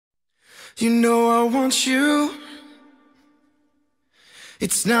You know I want you.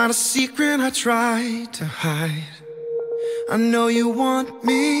 It's not a secret I try to hide. I know you want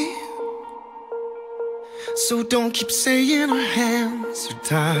me, so don't keep saying our hands are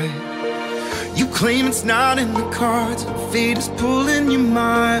tied. You claim it's not in the cards, fate is pulling you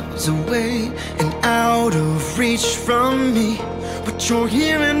miles away and out of reach from me. But you're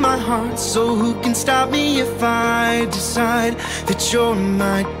here in my heart, so who can stop me if I decide that you're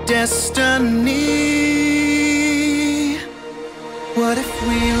my destiny? What if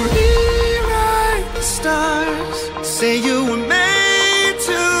we rewrite the stars? Say you were made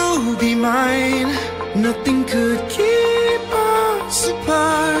to be mine. Nothing could keep us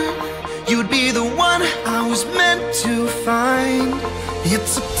apart. You'd be the one I was meant to find.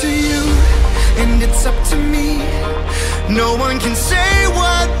 It's up to you, and it's up to me. No one can say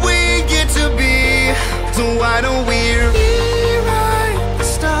what we get to be. So why don't we rewrite the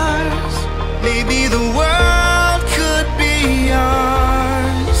stars? Maybe the world could be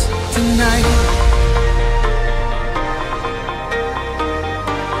ours tonight.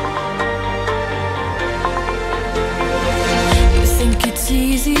 You think it's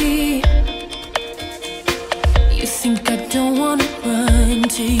easy